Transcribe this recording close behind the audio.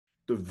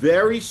The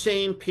very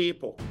same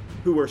people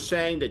who are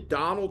saying that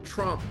Donald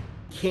Trump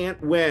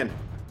can't win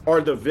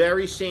are the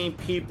very same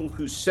people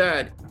who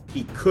said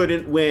he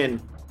couldn't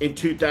win in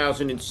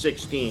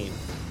 2016.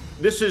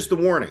 This is The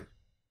Warning.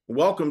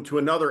 Welcome to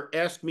another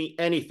Ask Me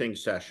Anything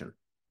session.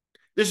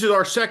 This is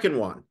our second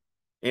one,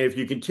 and if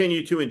you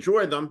continue to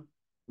enjoy them,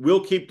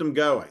 we'll keep them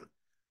going.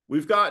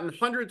 We've gotten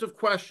hundreds of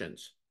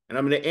questions, and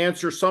I'm going to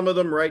answer some of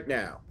them right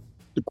now.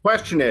 The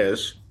question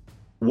is,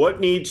 what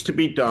needs to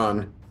be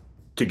done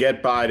to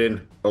get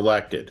Biden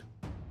elected?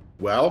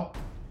 Well,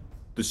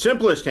 the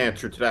simplest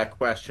answer to that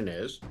question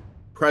is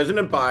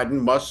President Biden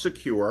must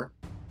secure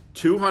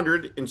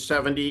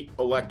 270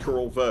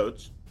 electoral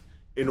votes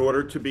in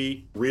order to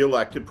be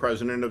reelected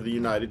President of the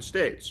United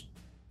States.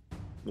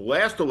 The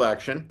last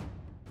election,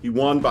 he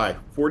won by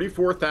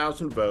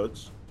 44,000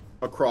 votes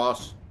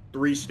across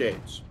 3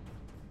 states.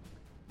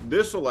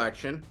 This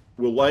election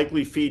will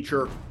likely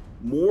feature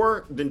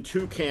more than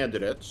 2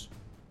 candidates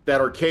that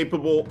are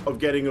capable of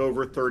getting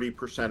over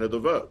 30% of the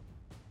vote.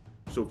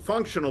 So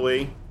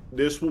functionally,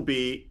 this will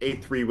be a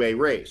 3-way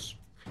race.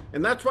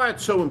 And that's why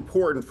it's so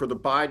important for the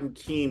Biden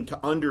team to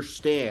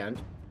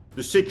understand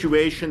the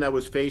situation that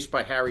was faced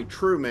by Harry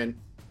Truman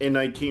in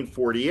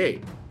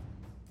 1948.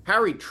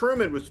 Harry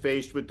Truman was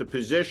faced with the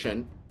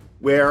position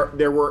where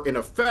there were, in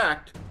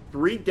effect,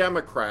 3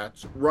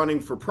 Democrats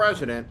running for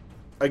president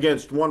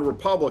against 1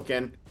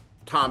 Republican,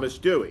 Thomas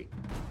Dewey.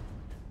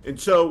 And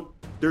so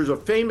there's a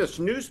famous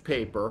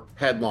newspaper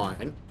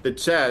headline that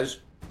says,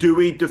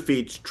 "Dewey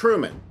defeats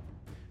Truman."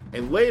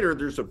 And later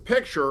there's a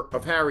picture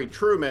of Harry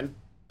Truman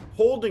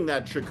holding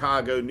that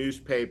Chicago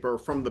newspaper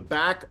from the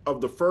back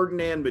of the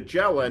Ferdinand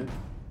Magellan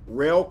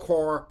rail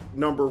car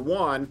number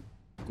 1,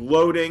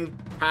 gloating,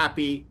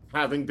 happy,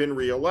 having been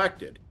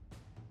reelected.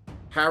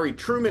 Harry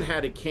Truman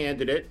had a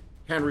candidate,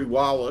 Henry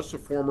Wallace, a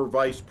former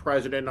vice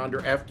president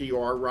under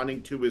FDR,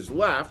 running to his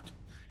left,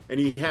 and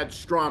he had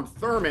Strom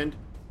Thurmond,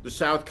 the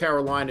South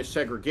Carolina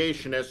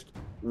segregationist,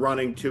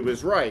 running to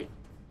his right.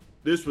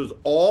 This was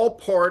all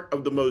part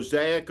of the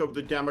mosaic of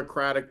the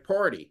Democratic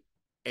Party.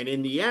 And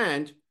in the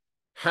end,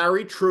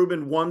 Harry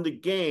Truman won the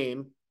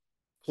game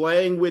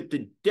playing with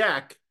the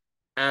deck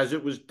as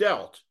it was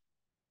dealt.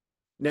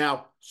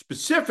 Now,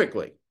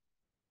 specifically,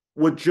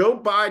 what Joe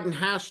Biden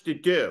has to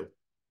do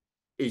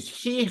is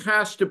he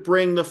has to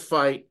bring the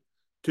fight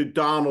to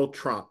Donald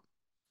Trump.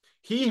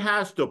 He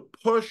has to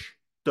push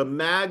the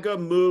MAGA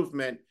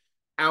movement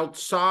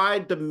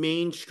outside the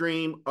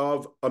mainstream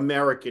of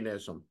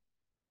Americanism.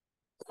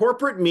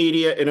 Corporate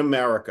media in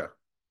America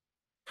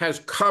has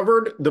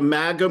covered the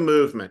MAGA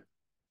movement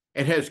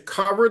and has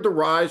covered the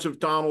rise of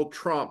Donald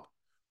Trump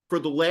for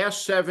the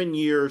last 7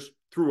 years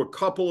through a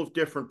couple of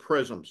different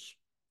prisms.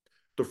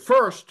 The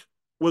first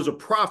was a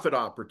profit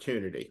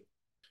opportunity.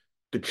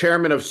 The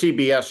chairman of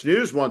CBS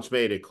News once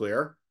made it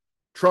clear,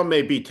 Trump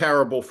may be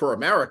terrible for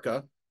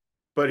America,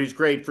 but he's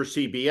great for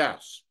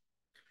CBS.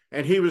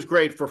 And he was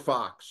great for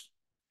Fox.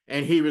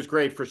 And he was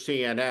great for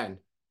CNN.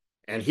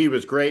 And he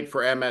was great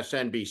for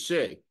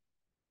MSNBC.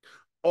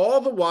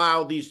 All the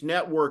while, these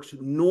networks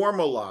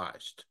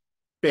normalized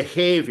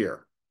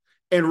behavior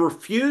and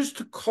refused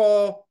to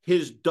call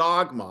his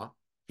dogma,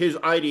 his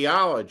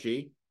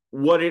ideology,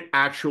 what it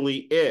actually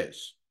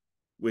is,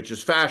 which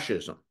is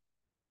fascism.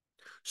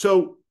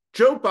 So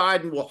Joe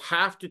Biden will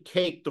have to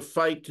take the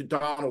fight to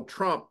Donald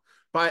Trump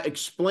by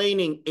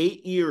explaining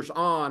 8 years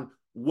on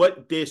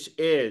what this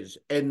is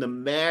and the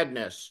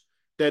madness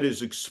that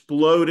is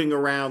exploding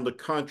around the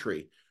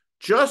country.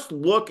 Just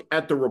look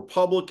at the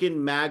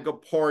Republican MAGA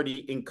party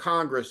in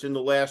Congress in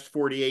the last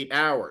 48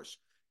 hours.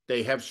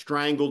 They have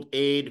strangled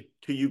aid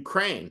to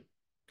Ukraine.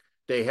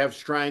 They have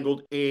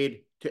strangled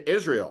aid to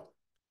Israel.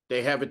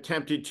 They have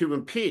attempted to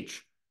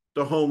impeach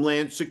the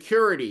Homeland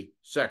Security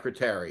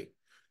Secretary.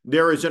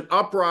 There is an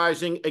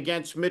uprising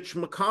against Mitch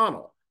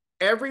McConnell.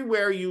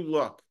 Everywhere you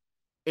look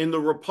in the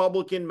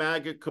Republican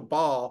MAGA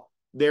cabal,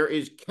 there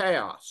is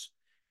chaos.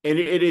 And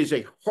it is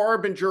a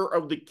harbinger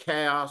of the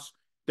chaos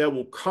that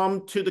will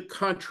come to the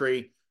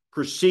country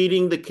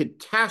preceding the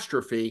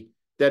catastrophe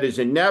that is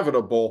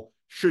inevitable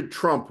should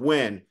Trump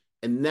win.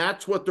 And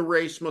that's what the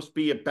race must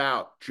be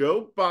about.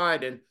 Joe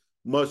Biden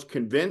must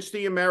convince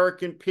the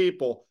American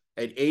people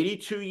at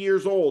 82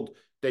 years old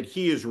that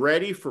he is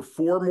ready for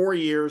 4 more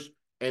years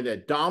and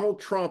that Donald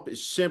Trump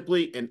is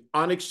simply an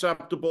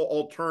unacceptable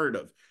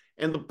alternative.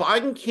 And the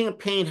Biden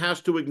campaign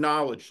has to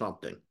acknowledge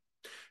something.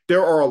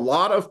 There are a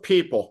lot of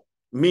people,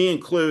 me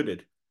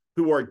included,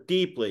 who are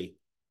deeply,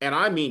 and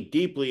I mean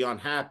deeply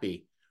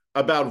unhappy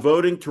about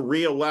voting to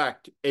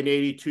reelect an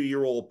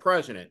 82-year-old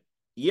president.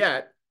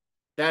 Yet,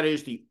 that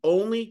is the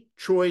only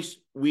choice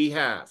we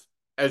have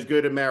as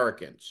good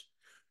Americans.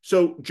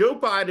 So Joe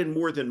Biden,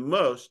 more than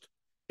most,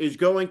 is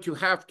going to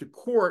have to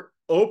court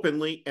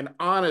openly and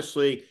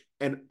honestly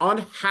an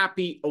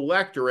unhappy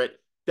electorate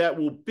that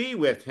will be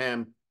with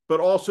him, but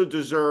also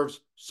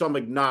deserves some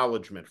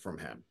acknowledgement from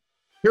him.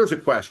 Here's a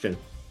question,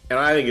 and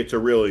I think it's a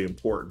really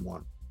important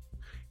one.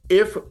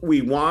 If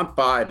we want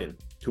Biden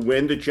to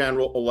win the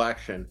general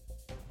election,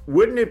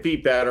 wouldn't it be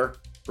better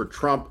for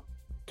Trump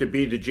to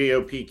be the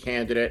GOP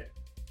candidate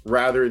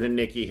rather than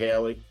Nikki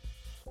Haley?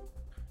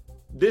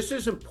 This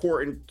is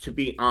important to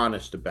be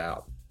honest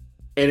about,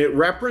 and it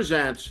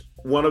represents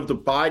one of the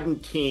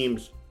Biden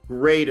team's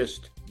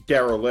greatest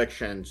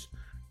derelictions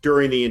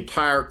during the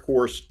entire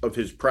course of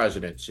his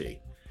presidency.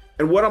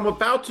 And what I'm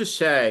about to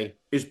say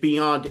is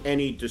beyond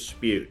any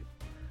dispute.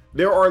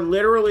 There are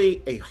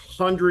literally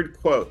 100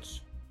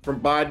 quotes from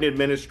Biden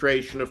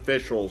administration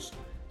officials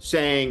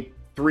saying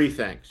three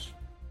things,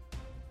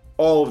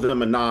 all of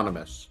them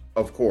anonymous,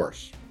 of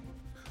course.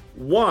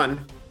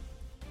 One,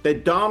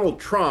 that Donald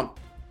Trump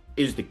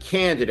is the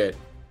candidate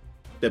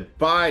that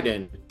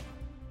Biden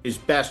is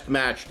best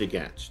matched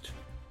against.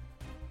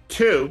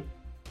 Two,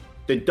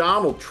 that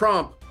Donald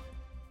Trump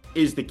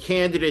is the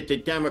candidate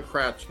that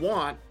Democrats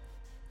want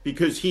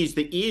because he's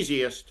the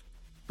easiest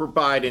for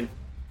Biden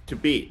to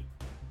beat.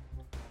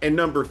 And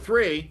number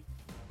three,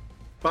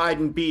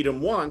 Biden beat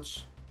him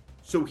once,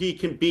 so he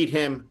can beat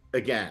him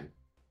again.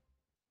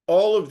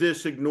 All of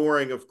this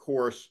ignoring, of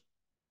course,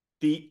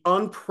 the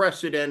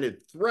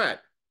unprecedented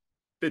threat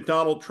that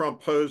Donald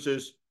Trump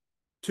poses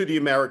to the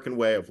American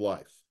way of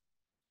life.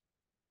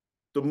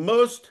 The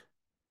most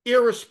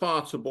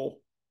irresponsible,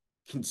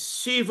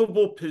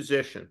 conceivable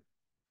position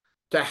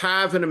to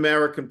have in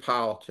American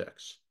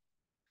politics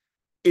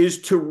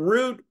is to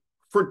root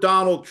for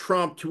Donald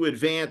Trump to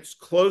advance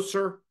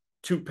closer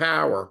to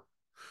power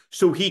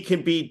so he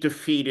can be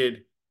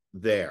defeated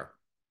there.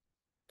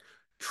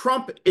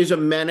 Trump is a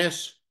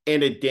menace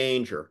and a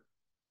danger,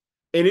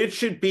 and it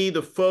should be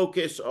the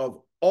focus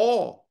of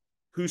all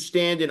who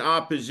stand in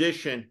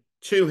opposition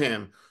to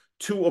him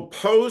to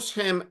oppose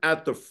him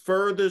at the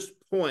furthest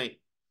point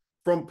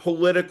from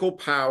political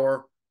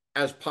power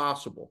as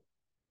possible.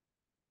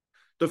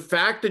 The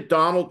fact that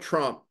Donald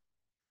Trump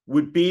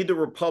would be the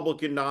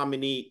Republican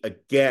nominee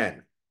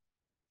again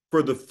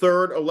for the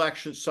third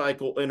election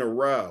cycle in a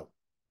row,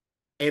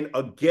 and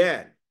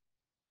again,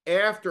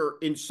 after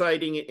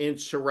inciting an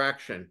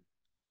insurrection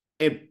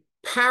and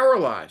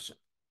paralyzing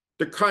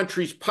the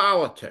country's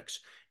politics,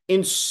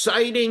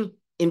 inciting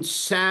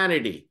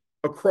insanity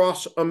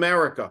across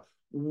America,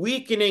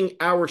 weakening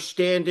our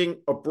standing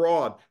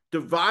abroad,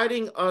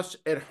 dividing us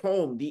at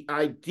home, the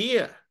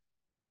idea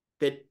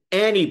that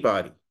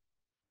anybody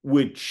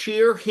would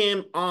cheer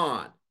him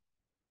on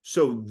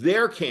so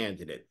their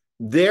candidate,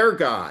 their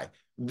guy,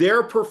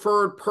 their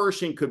preferred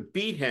person could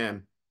beat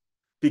him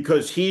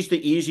because he's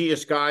the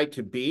easiest guy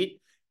to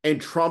beat and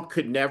Trump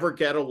could never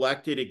get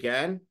elected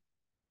again,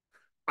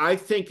 I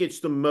think it's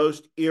the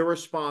most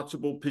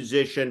irresponsible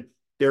position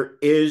there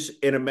is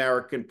in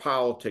American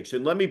politics.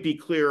 And let me be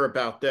clear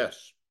about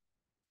this.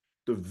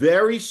 The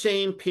very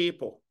same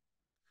people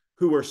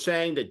who are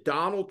saying that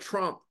Donald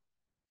Trump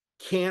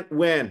can't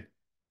win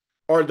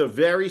are the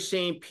very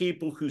same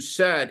people who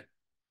said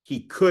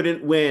he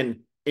couldn't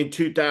win in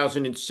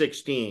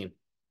 2016.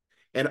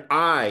 And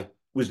I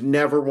was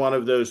never one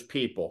of those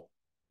people.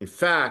 In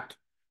fact,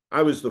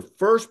 I was the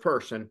first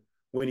person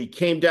when he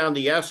came down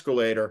the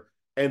escalator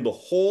and the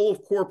whole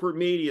of corporate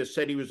media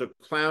said he was a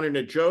clown and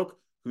a joke,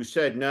 who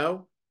said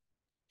no,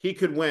 he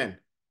could win.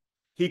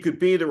 He could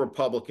be the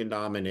Republican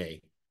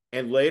nominee.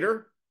 And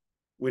later,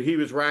 when he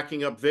was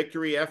racking up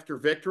victory after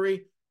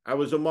victory, I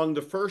was among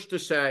the first to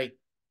say,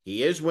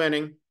 he is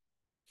winning,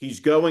 he's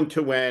going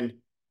to win,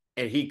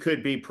 and he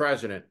could be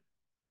president.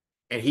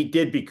 And he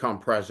did become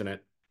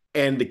president.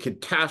 And the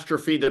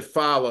catastrophe that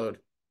followed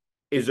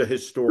is a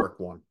historic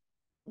one.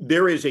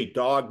 There is a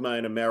dogma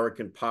in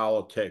American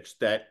politics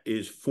that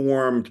is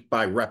formed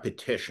by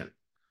repetition.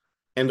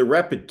 And the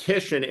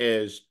repetition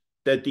is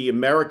that the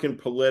American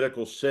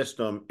political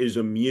system is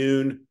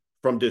immune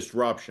from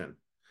disruption,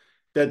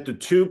 that the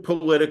two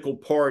political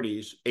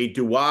parties, a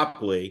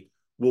duopoly,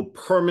 will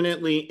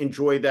permanently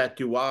enjoy that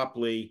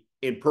duopoly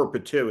in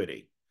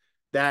perpetuity,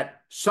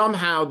 that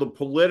somehow the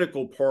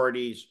political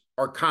parties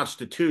are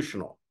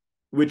constitutional,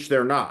 which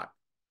they're not.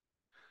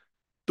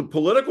 The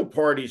political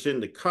parties in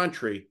the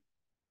country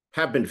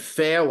have been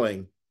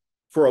failing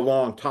for a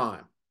long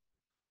time.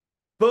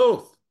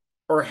 Both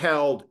are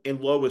held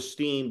in low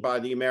esteem by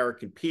the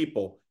American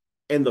people,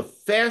 and the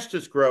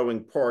fastest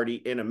growing party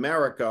in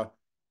America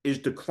is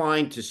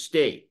declined to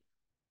state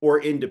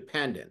or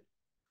independent.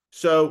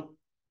 So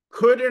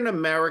could an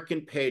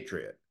American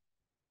patriot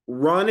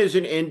run as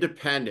an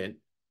independent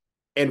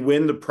and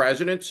win the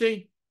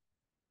presidency?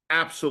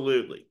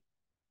 Absolutely.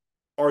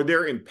 Are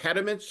there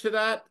impediments to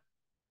that?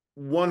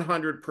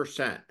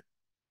 100%.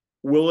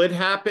 Will it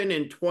happen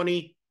in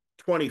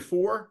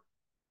 2024?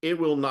 It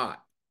will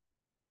not.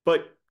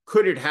 But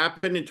could it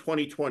happen in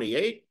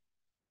 2028?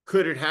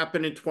 Could it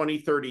happen in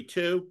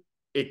 2032?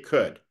 It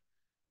could.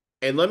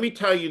 And let me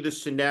tell you the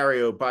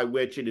scenario by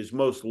which it is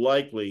most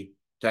likely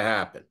to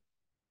happen.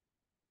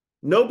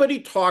 Nobody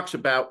talks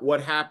about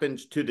what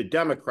happens to the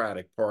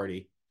Democratic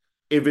Party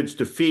if it's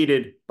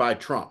defeated by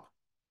Trump.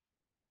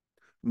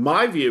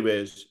 My view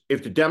is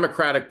if the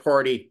Democratic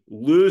Party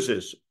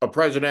loses a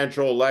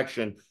presidential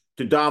election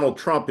to Donald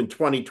Trump in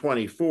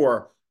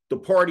 2024, the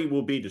party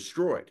will be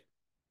destroyed.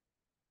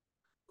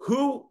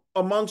 Who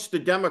amongst the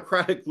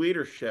Democratic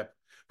leadership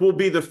will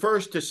be the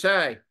first to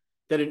say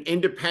that an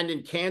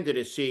independent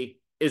candidacy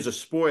is a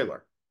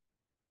spoiler.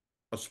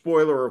 A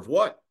spoiler of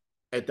what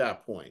at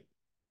that point?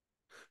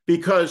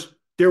 Because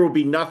there will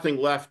be nothing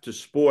left to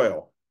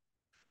spoil.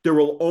 There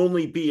will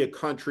only be a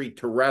country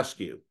to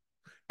rescue.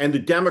 And the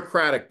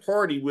Democratic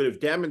Party would have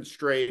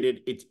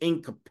demonstrated its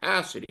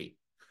incapacity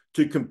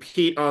to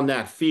compete on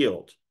that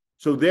field.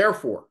 So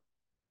therefore,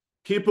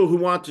 people who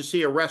want to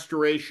see a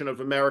restoration of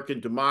American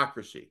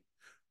democracy,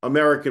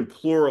 American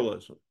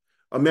pluralism,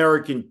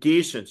 American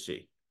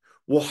decency,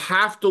 will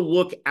have to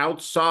look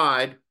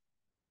outside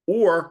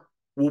or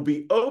will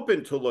be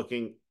open to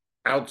looking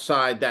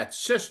outside that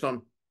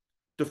system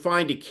to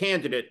find a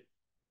candidate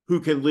who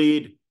can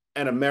lead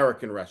an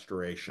American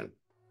restoration.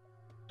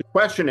 The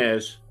question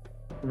is,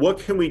 what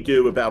can we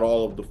do about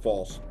all of the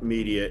false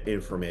media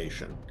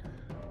information?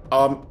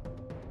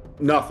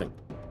 Nothing.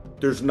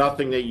 There's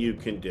nothing that you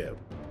can do.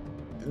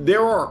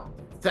 There are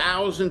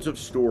thousands of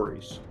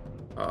stories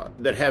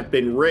that have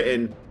been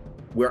written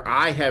where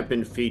I have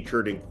been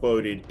featured and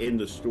quoted in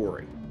the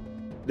story.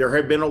 There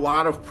have been a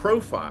lot of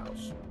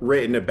profiles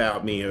written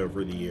about me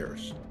over the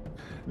years.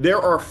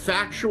 There are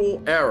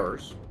factual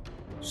errors,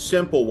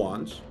 simple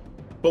ones,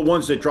 but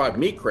ones that drive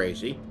me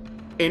crazy,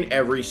 in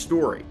every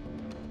story.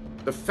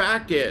 The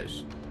fact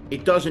is,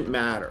 it doesn't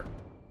matter.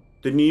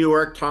 The New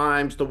York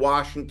Times, the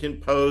Washington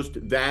Post,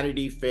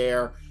 Vanity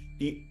Fair,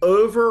 the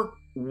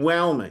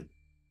overwhelming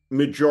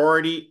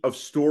majority of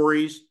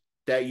stories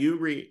that you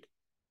read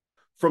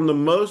from the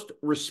most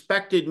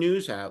respected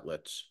news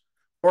outlets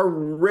are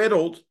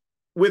riddled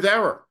with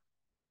error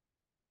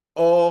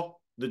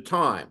all the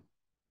time.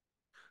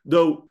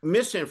 Though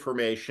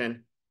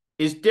misinformation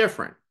is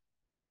different,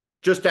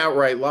 just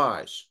outright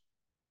lies.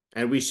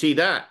 And we see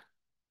that.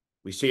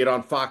 We see it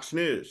on Fox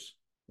News.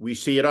 We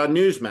see it on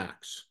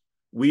Newsmax.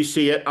 We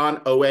see it on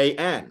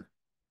OAN.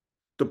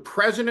 The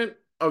President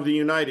of the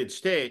United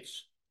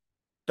States,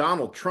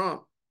 Donald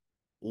Trump,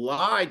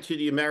 lied to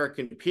the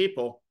American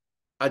people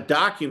a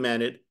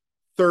documented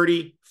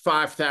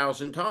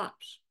 35,000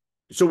 times.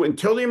 So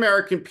until the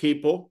American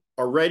people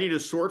are ready to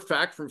sort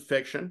fact from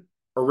fiction,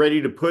 are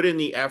ready to put in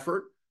the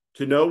effort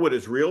to know what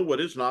is real,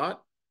 what is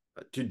not,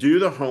 to do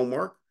the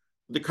homework,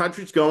 the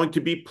country's going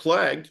to be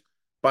plagued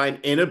by an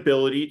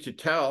inability to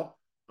tell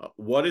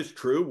what is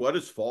true, what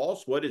is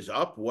false, what is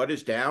up, what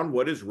is down,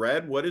 what is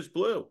red, what is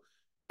blue.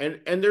 And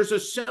there's a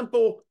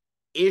simple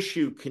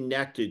issue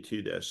connected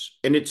to this,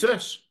 and it's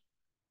this.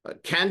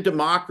 Can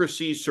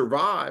democracy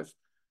survive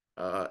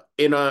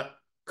in a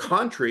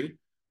country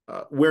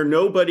where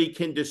nobody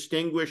can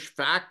distinguish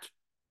fact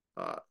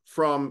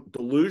from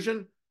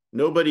delusion?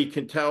 Nobody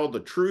can tell the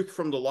truth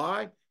from the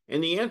lie?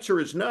 And the answer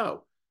is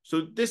no.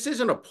 So this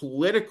isn't a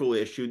political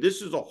issue.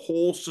 This is a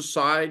whole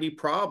society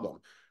problem.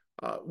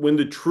 When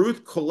the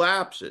truth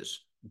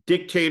collapses,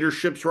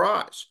 dictatorships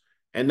rise.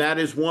 And that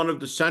is one of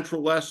the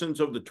central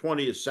lessons of the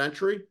 20th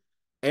century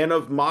and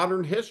of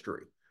modern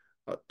history.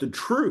 The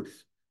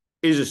truth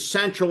is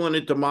essential in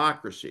a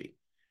democracy.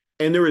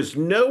 And there is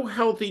no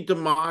healthy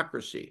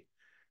democracy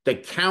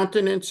that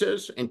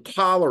countenances and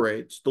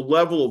tolerates the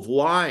level of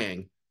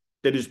lying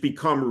that has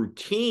become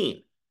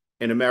routine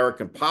in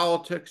American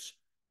politics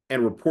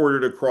and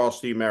reported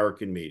across the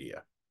American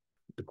media.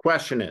 The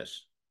question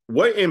is,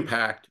 what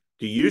impact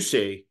do you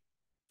see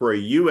for a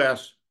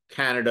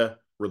U.S.-Canada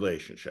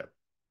relationship?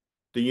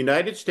 The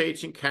United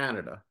States and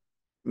Canada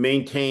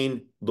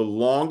maintain the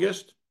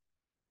longest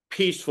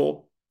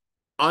peaceful,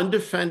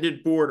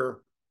 undefended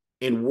border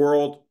in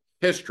world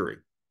history,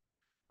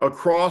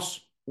 across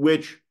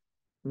which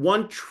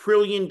 $1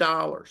 trillion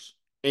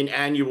in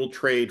annual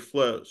trade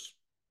flows.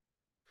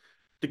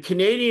 The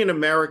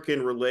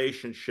Canadian-American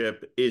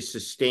relationship is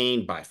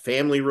sustained by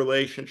family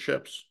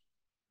relationships,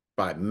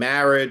 by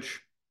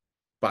marriage,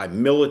 by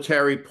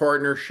military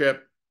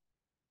partnership,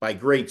 by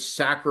great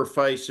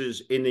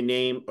sacrifices in the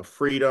name of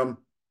freedom,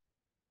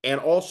 and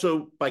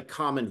also by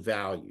common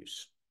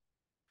values.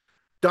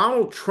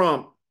 Donald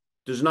Trump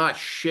does not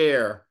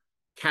share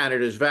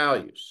Canada's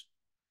values,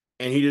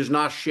 and he does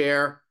not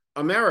share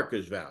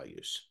America's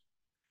values.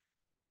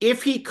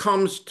 If he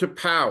comes to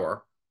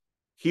power,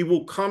 he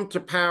will come to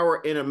power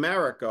in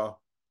America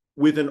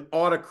with an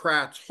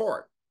autocrat's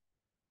heart,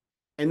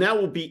 and that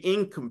will be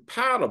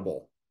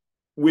incompatible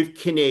with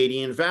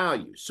Canadian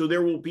values. So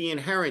there will be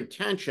inherent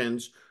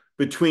tensions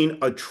between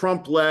a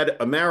Trump-led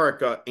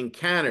America and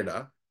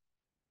Canada,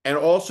 and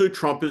also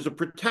Trump is a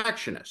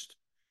protectionist,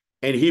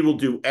 and he will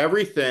do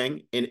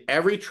everything in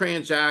every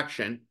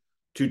transaction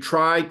to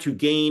try to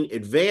gain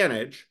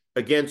advantage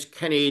against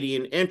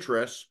Canadian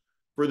interests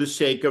for the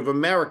sake of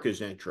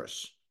America's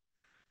interests.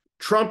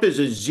 Trump is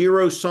a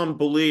zero-sum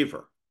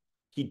believer.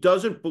 He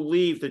doesn't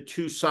believe that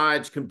two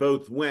sides can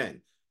both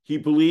win. He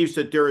believes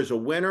that there is a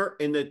winner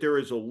and that there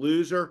is a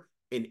loser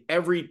in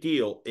every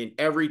deal, in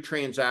every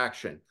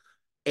transaction.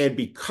 And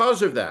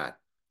because of that,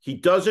 he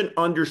doesn't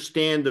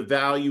understand the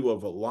value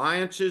of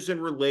alliances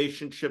and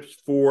relationships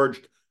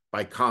forged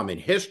by common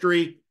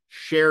history,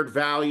 shared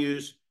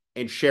values,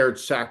 and shared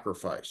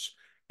sacrifice.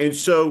 And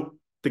so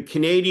the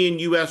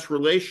Canadian-U.S.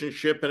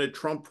 relationship in a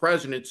Trump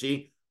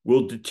presidency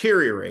will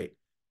deteriorate.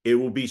 It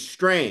will be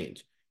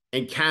strained,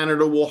 and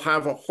Canada will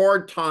have a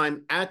hard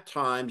time at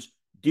times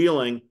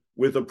dealing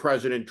with a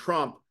President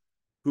Trump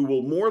who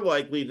will more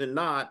likely than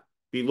not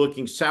be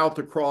looking south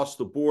across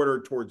the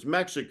border towards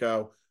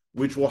Mexico,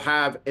 which will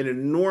have an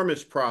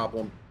enormous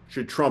problem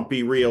should Trump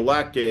be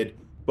reelected,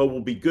 but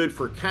will be good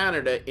for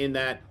Canada in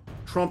that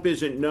Trump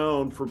isn't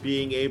known for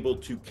being able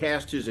to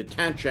cast his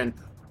attention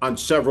on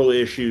several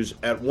issues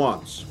at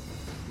once.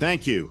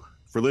 Thank you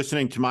for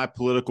listening to my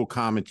political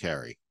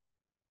commentary.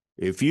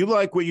 If you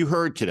like what you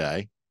heard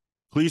today,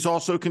 please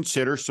also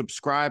consider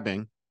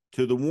subscribing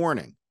to The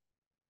Warning,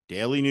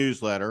 daily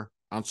newsletter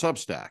on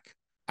Substack.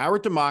 Our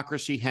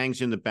democracy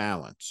hangs in the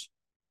balance.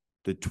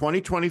 The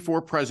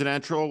 2024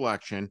 presidential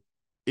election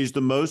is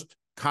the most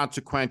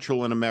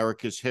consequential in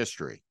America's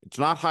history. It's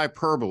not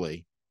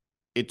hyperbole,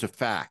 it's a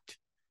fact.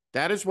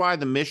 That is why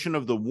the mission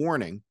of The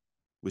Warning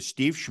with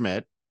Steve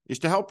Schmidt is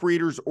to help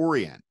readers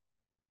orient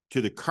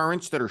to the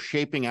currents that are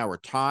shaping our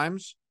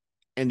times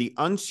and the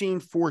unseen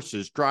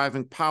forces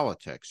driving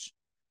politics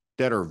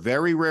that are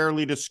very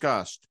rarely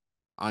discussed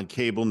on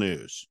cable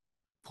news.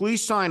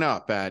 Please sign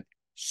up at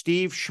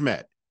Steve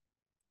Schmidt,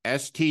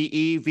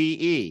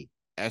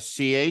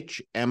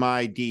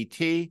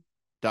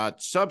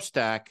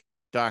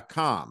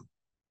 SteveSchmidt.substack.com.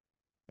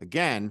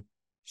 Again,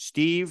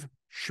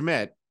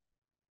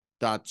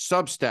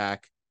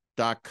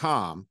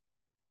 SteveSchmidt.substack.com,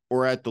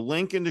 or at the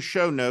link in the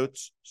show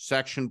notes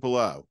section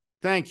below.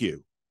 Thank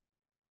you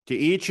to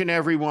each and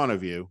every one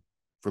of you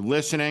for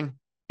listening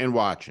and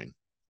watching.